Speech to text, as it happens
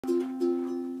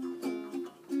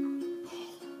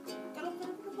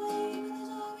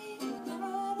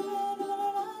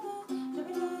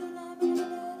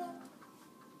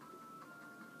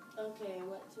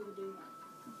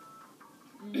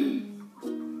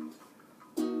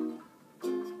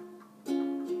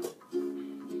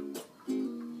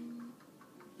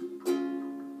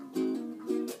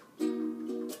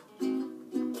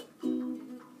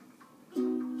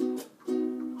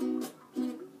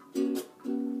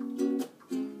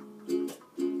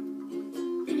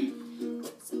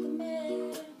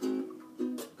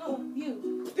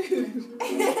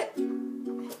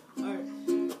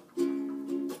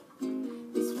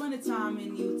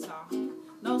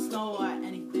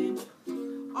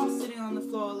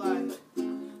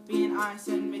ice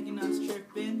and making us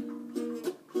tripping.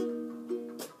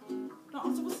 No,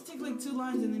 I'm supposed to take like 2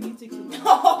 lines and then you take 2 lines.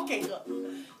 Okay, go.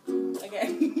 Okay.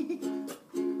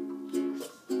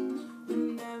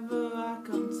 Whenever I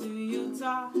come to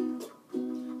Utah,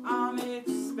 I'm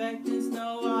expecting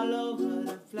snow all over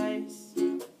the place.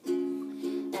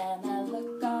 And I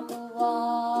look on the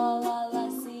wall, all I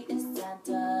see is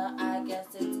Santa. I guess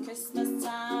it's Christmas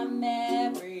time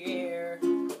every year.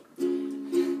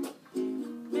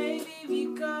 Maybe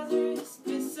because it's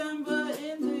December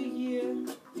in the year.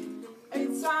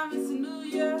 Every time it's a new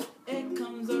year, it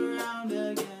comes around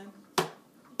again.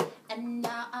 And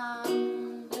now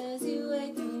I'm busy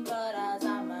waiting for the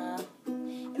summer.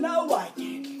 No, I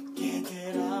can't get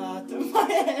it out of my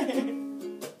head.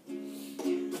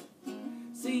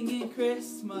 Singing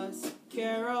Christmas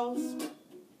carols,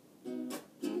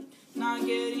 not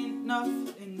getting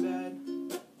enough in bed.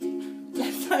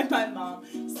 That's why my mom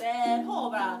said, "Oh,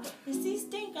 brah, is he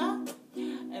stinker?"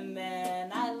 And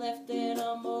then I lifted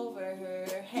him over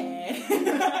her head.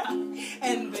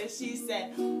 And then she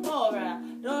said, "Oh, brah,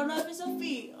 don't know if it's a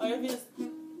feet or if it's..."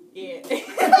 Yeah.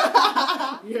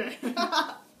 Yeah.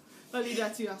 I'll leave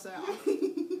that to you outside.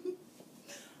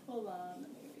 Hold on, let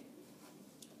me read.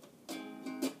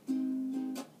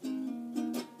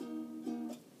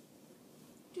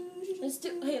 Let's do,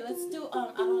 I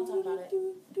don't want to talk about it.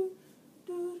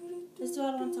 Let's do I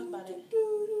don't want to talk about it.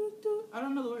 I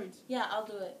don't know the words. Yeah, I'll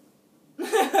do it.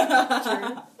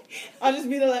 Sure. I'll just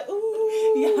be there like,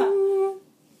 ooh. Yeah.